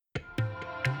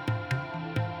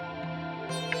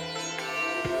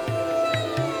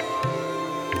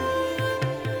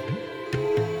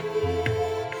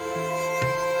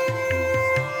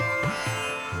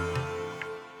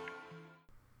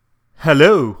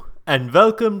Hello, and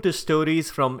welcome to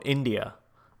Stories from India,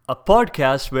 a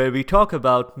podcast where we talk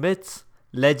about myths,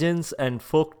 legends, and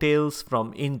folk tales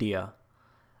from India.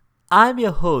 I'm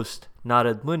your host,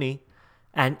 Narad Muni,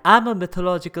 and I'm a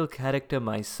mythological character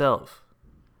myself.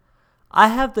 I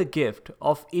have the gift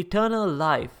of eternal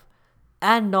life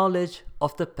and knowledge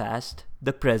of the past,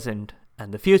 the present,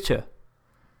 and the future.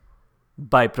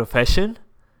 By profession,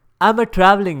 I'm a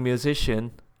traveling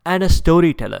musician and a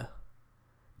storyteller.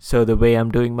 So, the way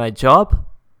I'm doing my job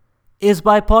is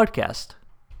by podcast.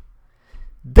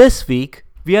 This week,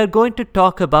 we are going to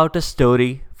talk about a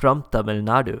story from Tamil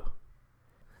Nadu.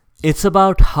 It's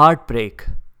about heartbreak,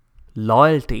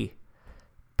 loyalty,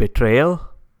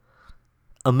 betrayal,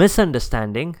 a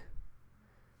misunderstanding,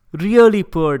 really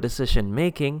poor decision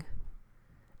making,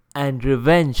 and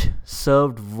revenge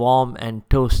served warm and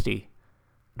toasty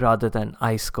rather than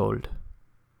ice cold.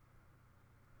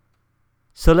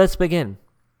 So, let's begin.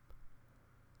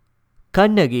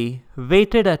 Kannagi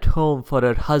waited at home for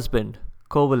her husband,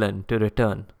 Kovalan, to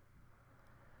return.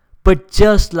 But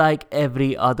just like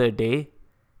every other day,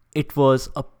 it was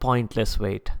a pointless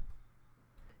wait.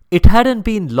 It hadn't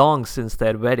been long since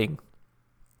their wedding,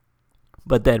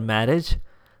 but their marriage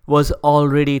was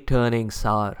already turning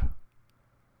sour.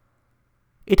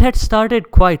 It had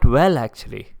started quite well,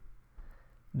 actually.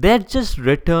 They had just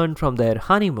returned from their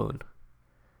honeymoon.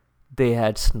 They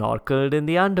had snorkeled in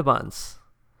the Andamans,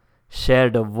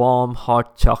 shared a warm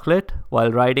hot chocolate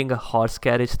while riding a horse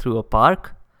carriage through a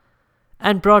park,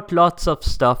 and brought lots of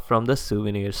stuff from the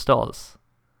souvenir stalls.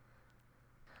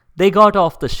 They got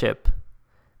off the ship,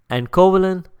 and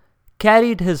Kovalan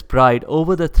carried his bride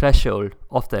over the threshold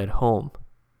of their home.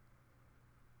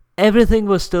 Everything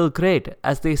was still great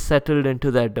as they settled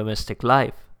into their domestic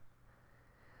life.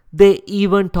 They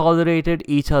even tolerated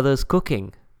each other's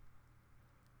cooking.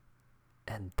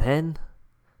 And then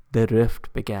the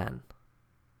rift began.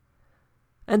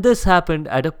 And this happened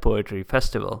at a poetry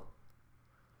festival.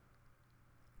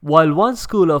 While one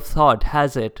school of thought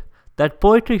has it that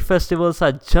poetry festivals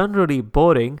are generally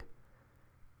boring,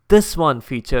 this one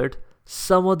featured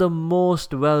some of the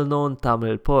most well-known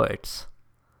Tamil poets.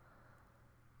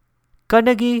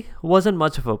 Kannagi wasn't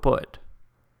much of a poet,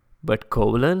 but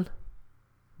Kovalan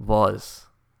was.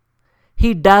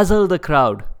 He dazzled the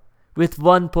crowd with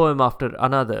one poem after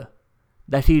another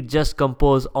that he'd just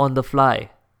compose on the fly.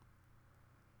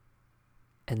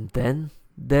 And then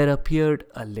there appeared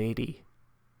a lady,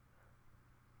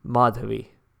 Madhavi.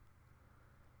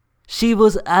 She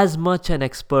was as much an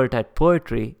expert at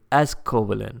poetry as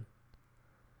Kovalan.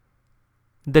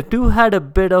 The two had a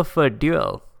bit of a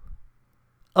duel,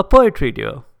 a poetry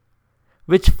duel,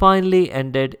 which finally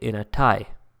ended in a tie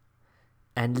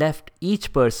and left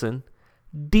each person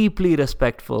deeply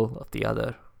respectful of the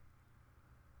other.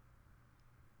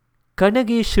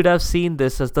 Kannagi should have seen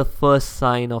this as the first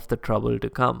sign of the trouble to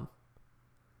come.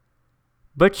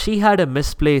 But she had a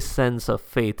misplaced sense of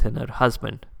faith in her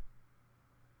husband.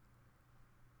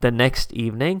 The next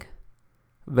evening,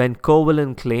 when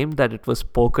Kovalan claimed that it was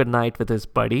poker night with his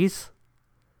buddies,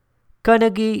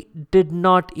 Kannagi did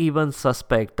not even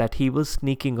suspect that he was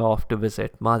sneaking off to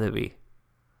visit Madhavi.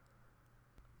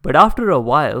 But after a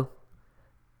while,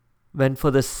 when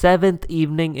for the seventh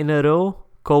evening in a row,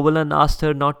 Kovalan asked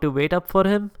her not to wait up for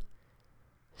him,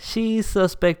 she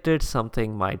suspected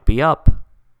something might be up.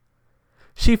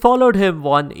 She followed him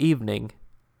one evening.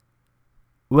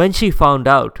 When she found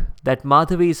out that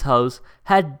Madhavi's house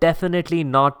had definitely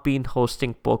not been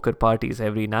hosting poker parties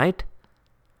every night,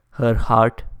 her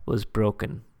heart was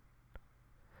broken.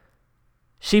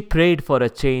 She prayed for a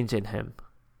change in him,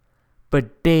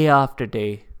 but day after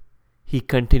day, he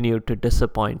continued to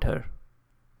disappoint her.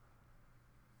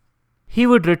 He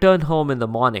would return home in the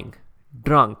morning,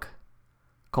 drunk,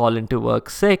 call into work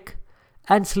sick,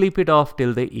 and sleep it off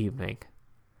till the evening.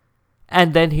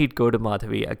 And then he'd go to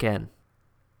Madhavi again.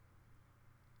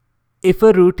 If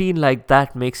a routine like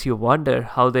that makes you wonder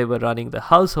how they were running the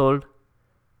household,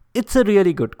 it's a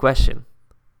really good question.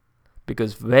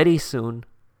 Because very soon,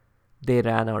 they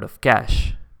ran out of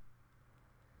cash.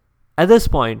 At this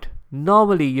point,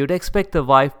 normally you'd expect the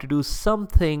wife to do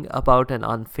something about an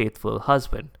unfaithful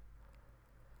husband.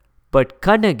 But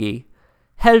Kannagi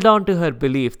held on to her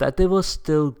belief that there was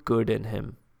still good in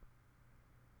him.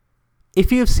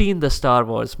 If you've seen the Star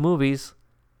Wars movies,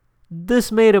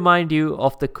 this may remind you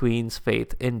of the Queen's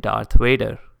faith in Darth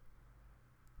Vader,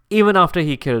 even after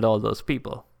he killed all those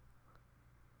people.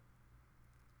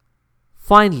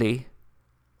 Finally,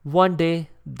 one day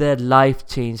their life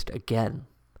changed again.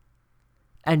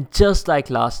 And just like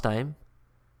last time,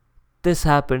 this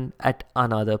happened at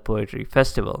another poetry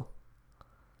festival.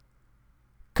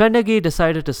 Carnegie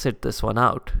decided to sit this one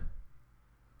out.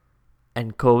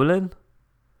 And Kovalan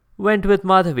went with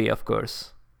Madhavi, of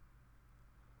course.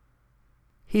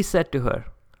 He said to her,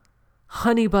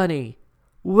 "Honey bunny,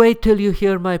 wait till you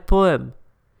hear my poem.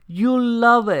 You'll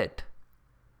love it.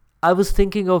 I was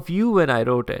thinking of you when I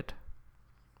wrote it."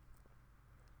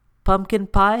 "Pumpkin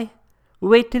pie,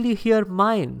 wait till you hear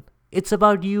mine. It's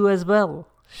about you as well,"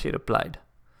 she replied.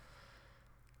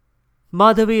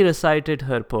 Madhavi recited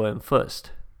her poem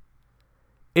first.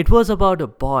 It was about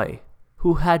a boy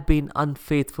who had been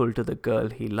unfaithful to the girl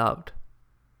he loved.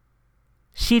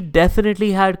 She definitely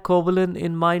had Kovalan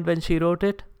in mind when she wrote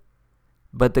it,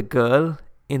 but the girl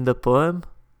in the poem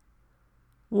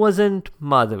wasn't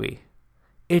Madhavi.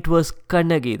 It was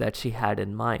Kannagi that she had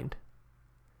in mind.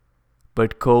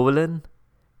 But Kovalan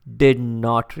did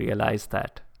not realize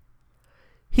that.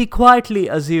 He quietly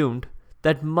assumed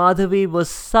that Madhavi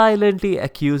was silently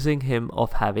accusing him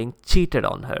of having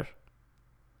cheated on her.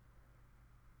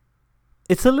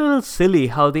 It's a little silly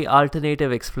how the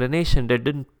alternative explanation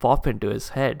didn't pop into his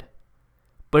head,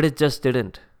 but it just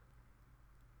didn't.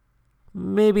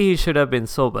 Maybe he should have been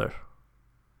sober.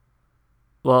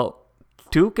 Well,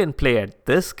 two can play at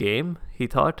this game,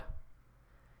 he thought.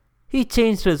 He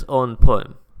changed his own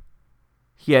poem.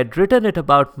 He had written it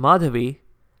about Madhavi,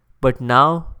 but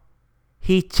now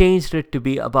he changed it to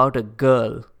be about a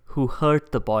girl who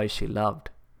hurt the boy she loved.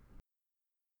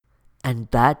 And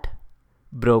that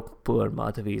broke poor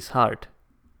Madhavi's heart.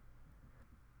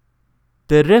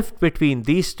 The rift between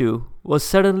these two was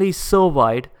suddenly so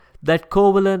wide that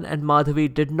Kovalan and Madhavi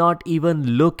did not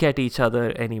even look at each other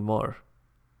anymore.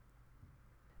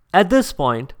 At this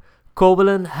point,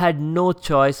 Kovalan had no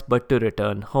choice but to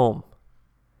return home.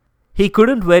 He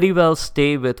couldn't very well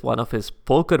stay with one of his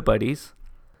poker buddies,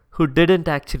 who didn't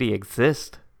actually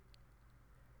exist.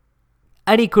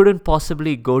 And he couldn't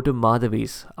possibly go to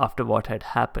Madhavi's after what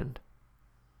had happened.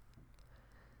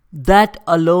 That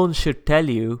alone should tell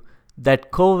you that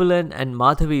Kovalan and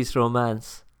Madhavi's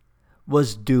romance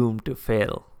was doomed to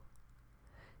fail.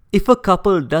 If a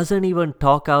couple doesn't even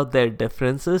talk out their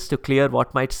differences to clear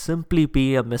what might simply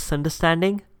be a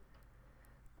misunderstanding,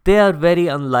 they are very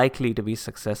unlikely to be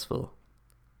successful.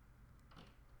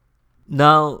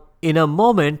 Now, in a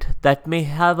moment that may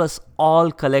have us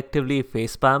all collectively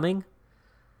face-palming,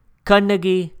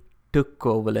 Kannagi took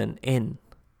Kovalan in.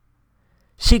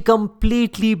 She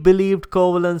completely believed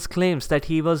Kovalan's claims that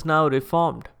he was now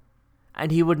reformed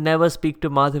and he would never speak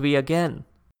to Madhavi again.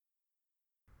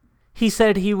 He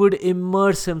said he would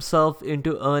immerse himself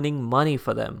into earning money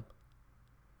for them.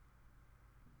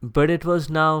 But it was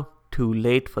now too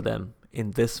late for them in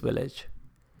this village.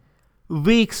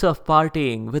 Weeks of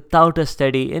partying without a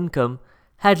steady income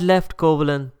had left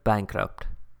Kovalan bankrupt.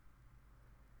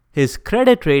 His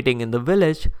credit rating in the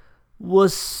village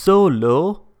was so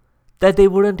low that they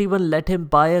wouldn't even let him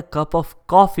buy a cup of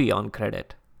coffee on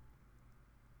credit.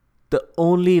 The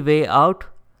only way out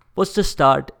was to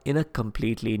start in a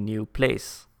completely new place.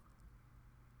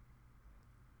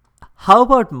 "How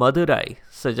about Madurai?"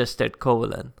 suggested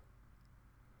Kovalan.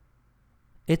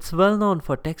 "It's well known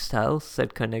for textiles,"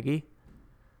 said Kannagi.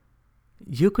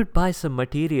 "You could buy some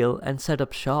material and set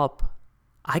up shop.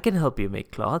 I can help you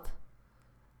make cloth."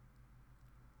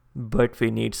 "But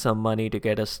we need some money to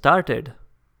get us started.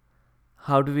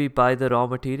 How do we buy the raw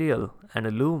material and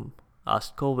a loom?"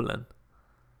 asked Kovalan.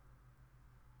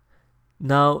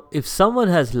 "Now, if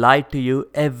someone has lied to you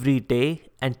every day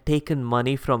and taken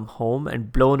money from home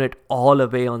and blown it all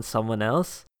away on someone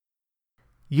else,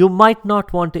 you might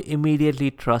not want to immediately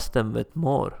trust them with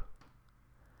more."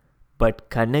 But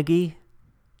Kannagi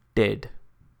did.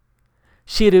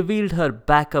 She revealed her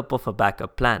backup of a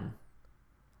backup plan.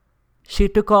 She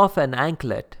took off an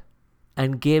anklet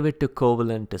and gave it to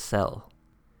Kovalan to sell.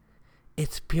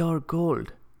 "It's pure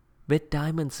gold with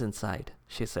diamonds inside,"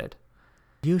 she said.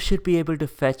 "You should be able to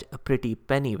fetch a pretty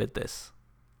penny with this."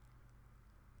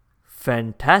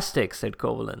 "Fantastic," said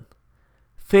Kovalan,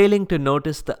 failing to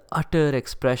notice the utter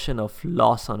expression of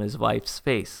loss on his wife's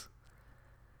face.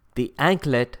 The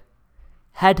anklet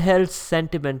had held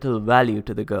sentimental value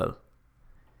to the girl.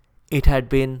 It had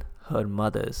been her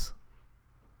mother's.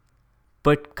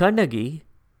 But Kannagi,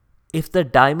 if the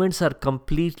diamonds are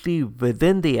completely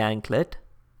within the anklet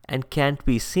and can't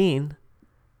be seen,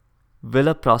 will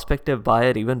a prospective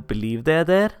buyer even believe they're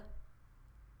there?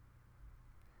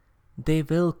 "They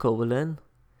will, Kovalan.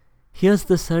 Here's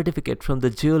the certificate from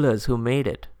the jewelers who made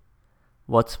it.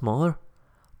 What's more,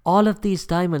 all of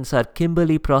these diamonds are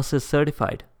Kimberly Process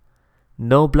certified.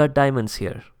 No blood diamonds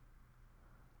here."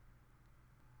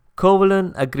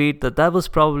 Kovalan agreed that was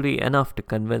probably enough to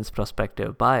convince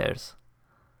prospective buyers.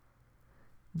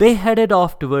 They headed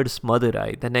off towards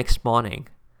Madurai the next morning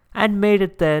and made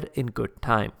it there in good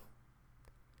time.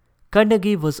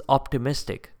 Kannagi was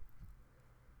optimistic.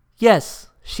 Yes,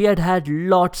 she had had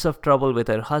lots of trouble with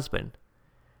her husband.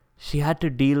 She had to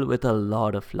deal with a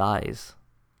lot of lies.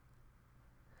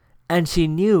 And she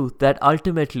knew that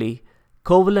ultimately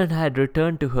Kovalan had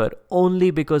returned to her only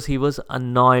because he was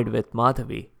annoyed with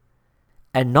Madhavi,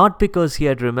 and not because he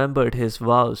had remembered his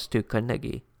vows to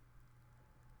Kannagi.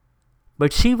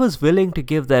 But she was willing to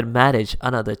give their marriage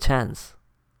another chance.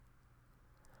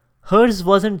 Hers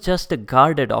wasn't just a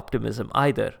guarded optimism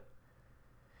either.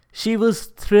 She was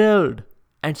thrilled,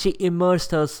 and she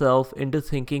immersed herself into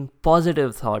thinking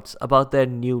positive thoughts about their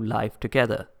new life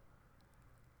together.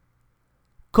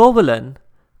 Kovalan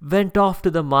went off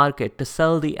to the market to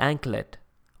sell the anklet,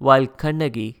 while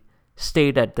Kannagi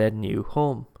stayed at their new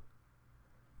home,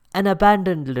 an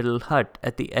abandoned little hut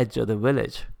at the edge of the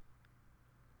village.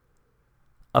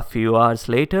 A few hours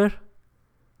later,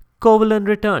 Kovalan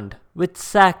returned with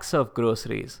sacks of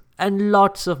groceries and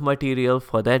lots of material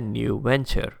for their new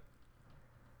venture,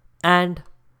 and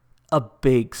a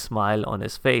big smile on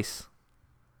his face.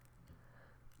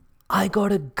 "I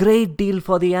got a great deal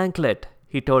for the anklet,"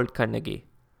 he told Kannagi.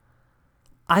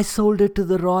 "I sold it to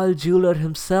the royal jeweler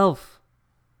himself."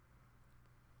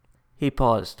 He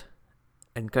paused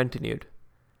and continued.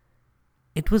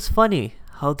 "It was funny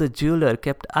how the jeweler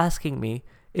kept asking me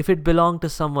if it belonged to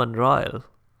someone royal.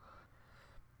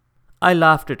 I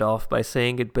laughed it off by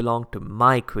saying it belonged to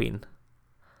my queen."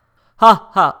 "Ha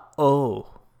ha, oh."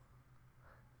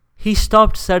 He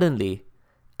stopped suddenly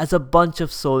as a bunch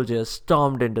of soldiers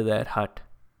stormed into their hut.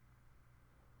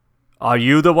 "Are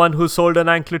you the one who sold an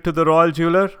anklet to the royal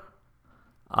jeweler?"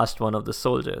 asked one of the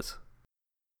soldiers.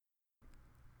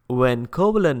 When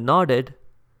Kovalan nodded,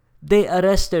 they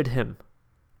arrested him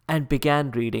and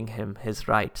began reading him his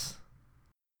rights.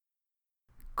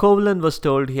 Kovalan was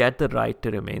told he had the right to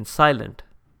remain silent.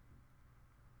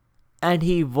 And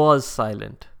he was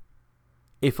silent,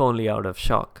 if only out of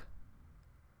shock.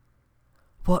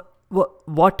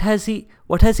 What has he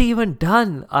even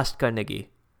done?" asked Kannagi.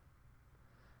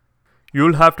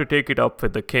 "You'll have to take it up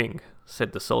with the king,"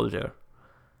 said the soldier.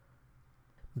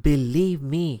 "Believe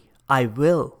me, I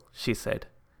will," she said,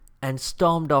 and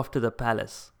stormed off to the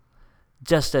palace,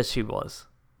 just as she was.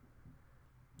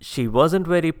 She wasn't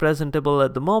very presentable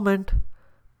at the moment,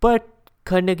 but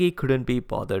Kannagi couldn't be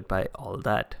bothered by all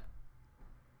that.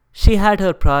 She had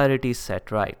her priorities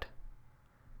set right.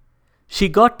 She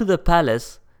got to the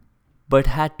palace, but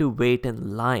had to wait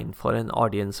in line for an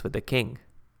audience with the king.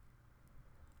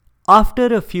 After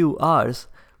a few hours,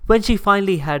 when she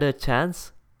finally had her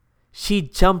chance, she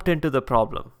jumped into the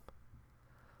problem.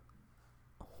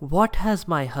 "What has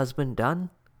my husband done?"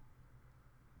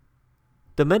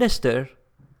 The minister,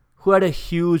 who had a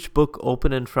huge book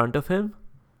open in front of him,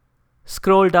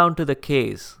 scrolled down to the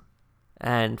case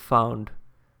and found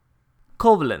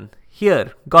Kovalan,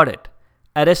 here, got it,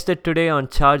 arrested today on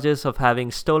charges of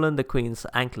having stolen the queen's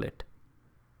anklet.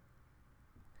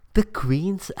 "The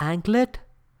queen's anklet?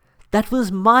 That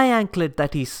was my anklet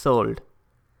that he sold.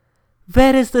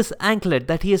 Where is this anklet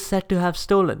that he is said to have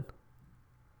stolen?"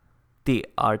 The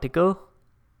article,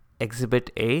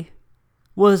 Exhibit A,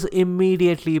 was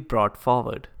immediately brought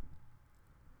forward.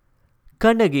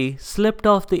 Kannagi slipped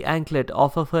off the anklet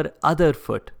off of her other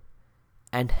foot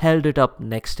and held it up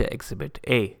next to Exhibit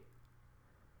A.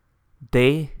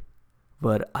 They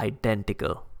were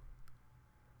identical.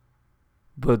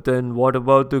 "But then what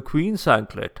about the queen's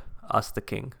anklet?" asked the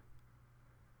king.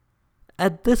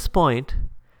 At this point,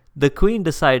 the queen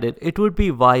decided it would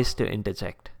be wise to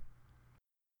interject.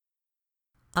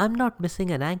 "I'm not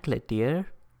missing an anklet, dear."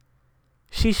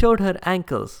 She showed her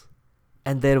ankles,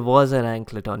 and there was an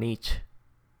anklet on each.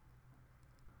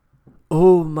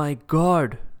 "Oh my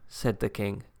God," said the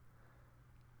king.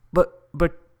 But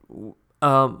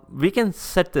we can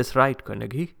set this right,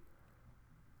 Kannagi.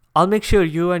 I'll make sure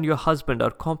you and your husband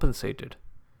are compensated.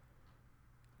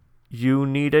 You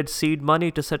needed seed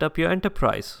money to set up your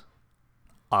enterprise.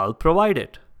 I'll provide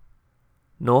it.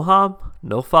 No harm,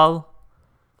 no foul.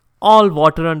 All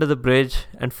water under the bridge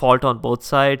and fault on both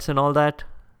sides and all that.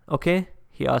 Okay?"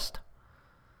 he asked.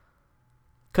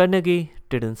 Kannagi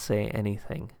didn't say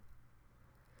anything.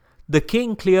 The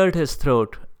king cleared his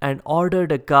throat and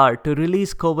ordered a guard to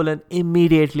release Kovalan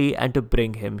immediately and to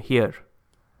bring him here.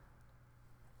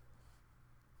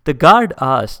 The guard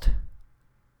asked,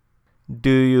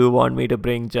 "Do you want me to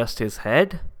bring just his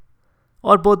head,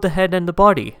 or both the head and the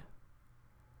body?"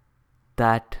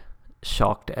 That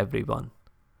shocked everyone.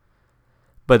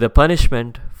 But the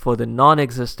punishment for the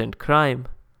non-existent crime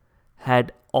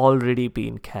had already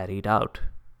been carried out.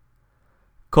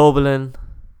 Kuvalen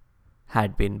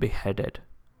had been beheaded.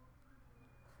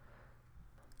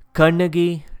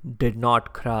 Kannagi did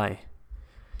not cry.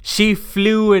 She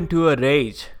flew into a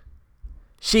rage.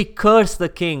 She cursed the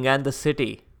king and the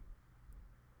city.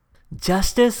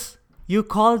 Justice, you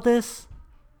call this?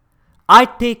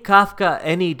 I'd take Kafka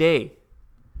any day.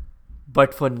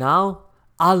 But for now,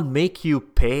 I'll make you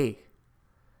pay.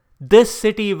 This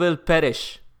city will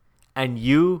perish, and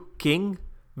you, king,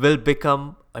 will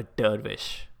become a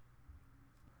dervish.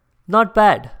 Not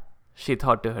bad, she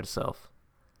thought to herself.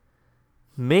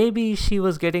 Maybe she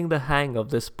was getting the hang of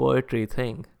this poetry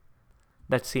thing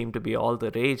that seemed to be all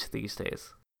the rage these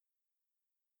days.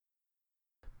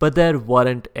 But there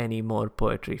weren't any more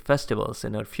poetry festivals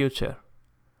in her future.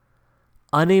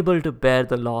 Unable to bear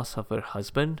the loss of her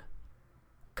husband,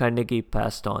 Kannagi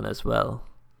passed on as well.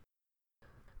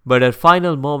 But her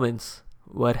final moments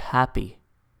were happy,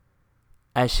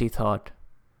 as she thought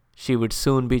she would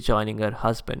soon be joining her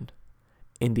husband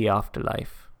in the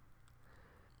afterlife.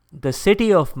 The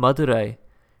city of Madurai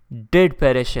did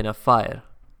perish in a fire,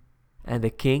 and the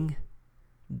king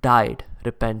died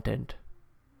repentant.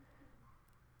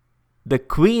 The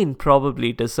queen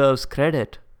probably deserves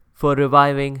credit for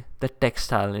reviving the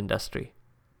textile industry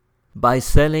by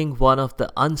selling one of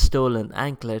the unstolen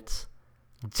anklets,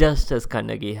 just as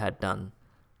Kannagi had done.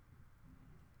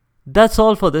 That's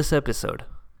all for this episode.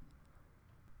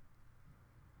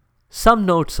 Some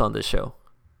notes on the show.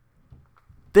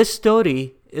 This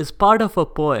story is part of a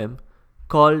poem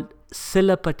called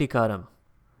Silapatikaram,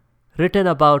 written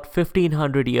about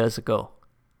 1500 years ago.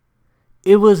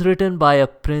 It was written by a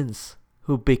prince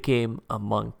who became a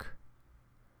monk.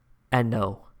 And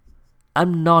no,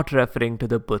 I'm not referring to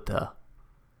the Buddha.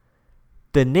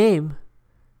 The name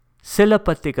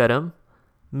Silapatikaram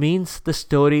means the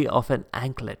story of an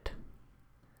anklet.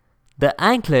 The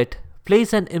anklet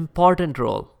plays an important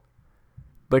role,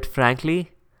 but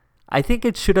frankly, I think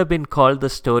it should have been called the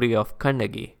story of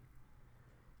Kannagi.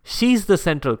 She's the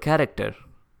central character.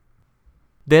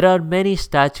 There are many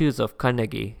statues of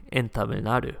Kannagi in Tamil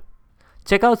Nadu.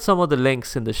 Check out some of the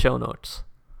links in the show notes.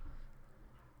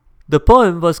 The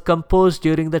poem was composed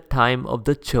during the time of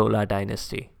the Chola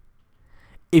dynasty.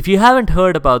 If you haven't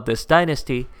heard about this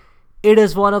dynasty, it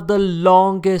is one of the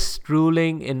longest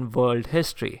ruling in world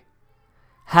history,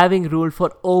 having ruled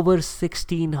for over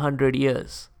 1600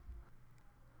 years.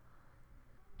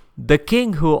 The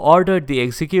king who ordered the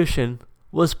execution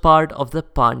was part of the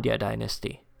Pandya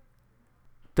dynasty.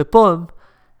 The poem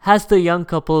has the young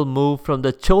couple move from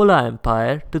the Chola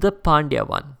Empire to the Pandya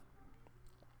one.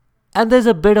 And there's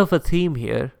a bit of a theme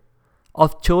here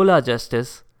of Chola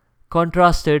justice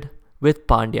contrasted with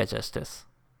Pandya justice.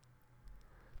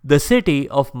 The city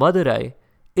of Madurai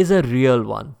is a real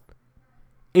one.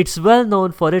 It's well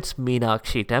known for its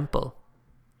Meenakshi temple.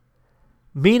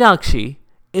 Meenakshi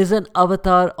is an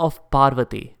avatar of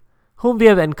Parvati, whom we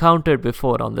have encountered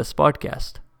before on this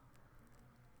podcast.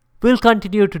 We'll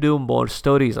continue to do more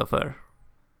stories of her.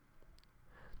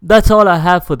 That's all I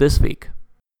have for this week.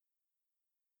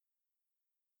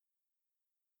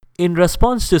 In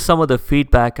response to some of the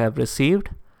feedback I've received,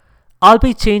 I'll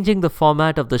be changing the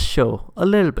format of the show a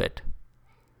little bit.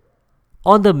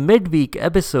 On the midweek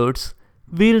episodes,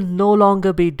 we'll no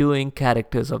longer be doing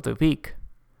characters of the week.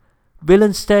 We'll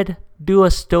instead do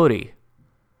a story,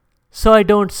 so I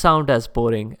don't sound as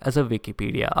boring as a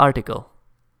Wikipedia article.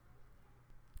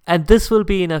 And this will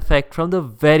be in effect from the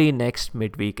very next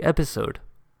midweek episode.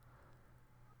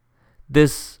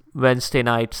 This Wednesday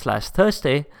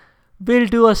night/Thursday, we'll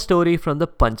do a story from the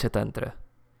Panchatantra.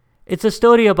 It's a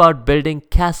story about building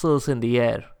castles in the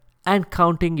air and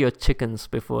counting your chickens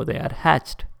before they are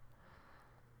hatched.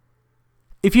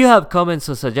 If you have comments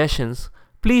or suggestions,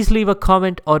 please leave a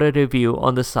comment or a review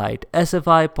on the site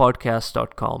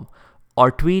sfipodcast.com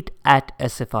or tweet at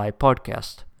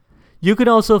sfipodcast. You can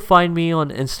also find me on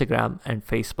Instagram and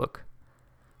Facebook.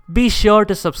 Be sure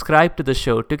to subscribe to the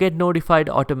show to get notified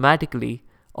automatically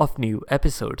of new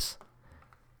episodes.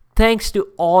 Thanks to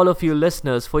all of you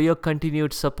listeners for your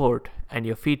continued support and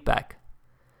your feedback.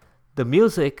 The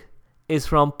music is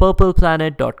from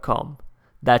purpleplanet.com.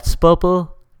 That's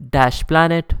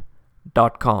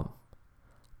purple-planet.com.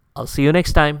 I'll see you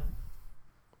next time.